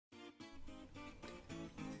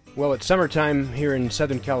Well, it's summertime here in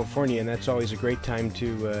Southern California, and that's always a great time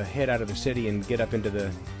to head out of the city and get up into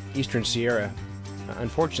the eastern Sierra.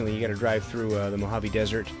 Unfortunately, you got to drive through the Mojave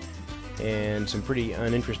Desert and some pretty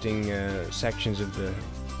uninteresting sections of the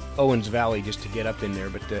Owens Valley just to get up in there.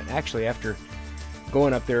 But actually, after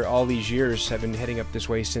going up there all these years, I've been heading up this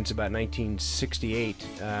way since about 1968.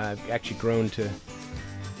 I've actually grown to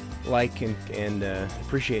like and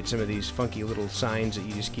appreciate some of these funky little signs that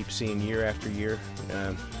you just keep seeing year after year.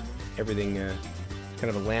 Everything kind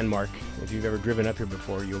of a landmark. If you've ever driven up here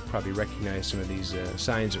before, you'll probably recognize some of these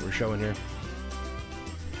signs that we're showing here.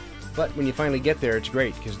 But when you finally get there, it's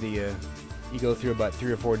great because you go through about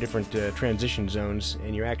 3 or 4 different transition zones,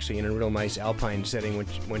 and you're actually in a real nice alpine setting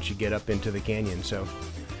once you get up into the canyon. So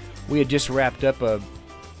we had just wrapped up a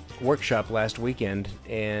workshop last weekend,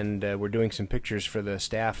 and we're doing some pictures for the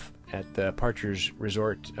staff at the Parcher's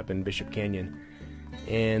resort up in Bishop Canyon.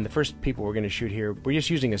 And the first people we're going to shoot here, we're just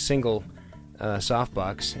using a single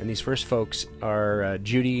softbox, and these first folks are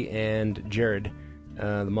Judy and Jared,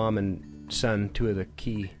 the mom and son, 2 of the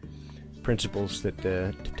key principals that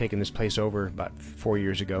taken this place over about 4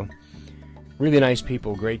 years ago. Really nice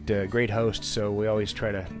people, great hosts, so we always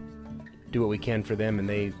try to do what we can for them, and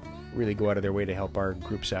they really go out of their way to help our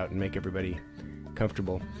groups out and make everybody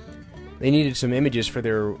comfortable. They needed some images for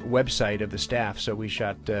their website of the staff, so we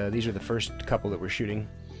shot, these are the first couple that we're shooting,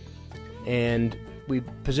 and we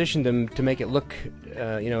positioned them to make it look,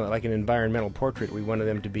 like an environmental portrait. We wanted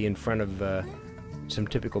them to be in front of some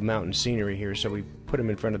typical mountain scenery here, so we put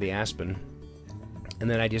them in front of the aspen. And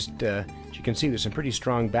then I just, as you can see, there's some pretty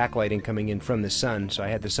strong backlighting coming in from the sun, so I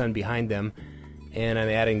had the sun behind them, and I'm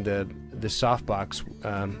adding the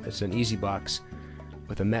softbox. It's an easy box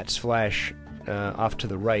with a Metz flash off to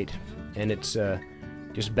the right, and it's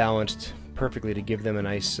just balanced perfectly to give them a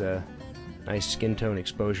nice skin tone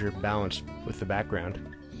exposure balanced with the background.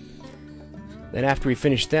 Then after we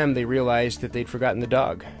finished them, they realized that they'd forgotten the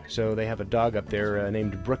dog. So they have a dog up there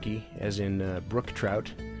named Brookie, as in brook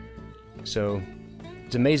trout. So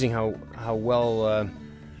it's amazing how well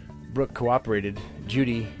Brooke cooperated.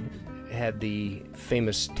 Judy had the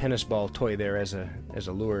famous tennis ball toy there as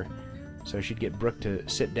a lure, so she'd get Brooke to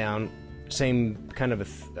sit down. Same kind of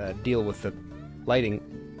a deal with the lighting.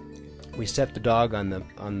 We set the dog on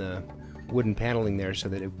the wooden paneling there so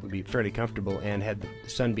that it would be fairly comfortable, and had the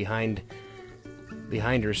sun behind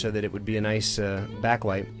her so that it would be a nice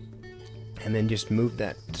backlight, and then just moved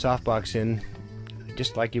that softbox in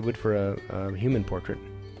just like you would for a human portrait,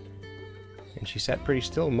 and she sat pretty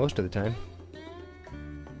still most of the time.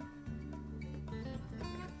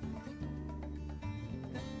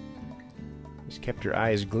 Just kept her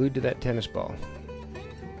eyes glued to that tennis ball.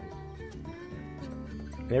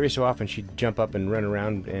 And every so often she'd jump up and run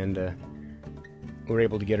around, and we were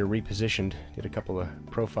able to get her repositioned. Did a couple of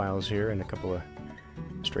profiles here and a couple of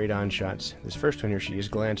straight on shots. This first one here, she just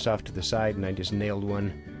glanced off to the side, and I just nailed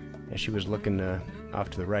one as she was looking off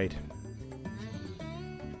to the right.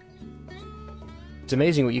 It's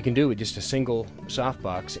amazing what you can do with just a single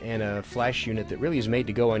softbox and a flash unit that really is made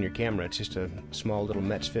to go on your camera. It's just a small little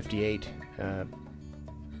Metz 58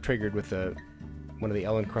 triggered with one of the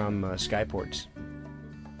Elinchrom Skyports.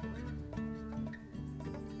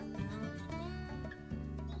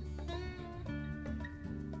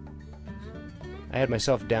 I had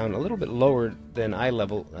myself down a little bit lower than eye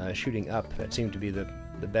level, shooting up. That seemed to be the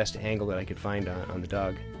best angle that I could find on the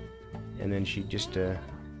dog. And then she'd just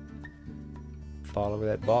fall over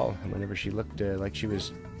that ball. And whenever she looked like she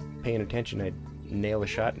was paying attention, I'd nail a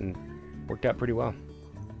shot, and worked out pretty well.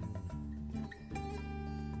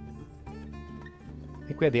 I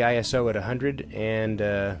think we had the ISO at 100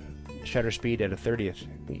 and shutter speed at a 30th.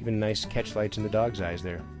 Even nice catch lights in the dog's eyes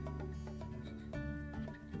there.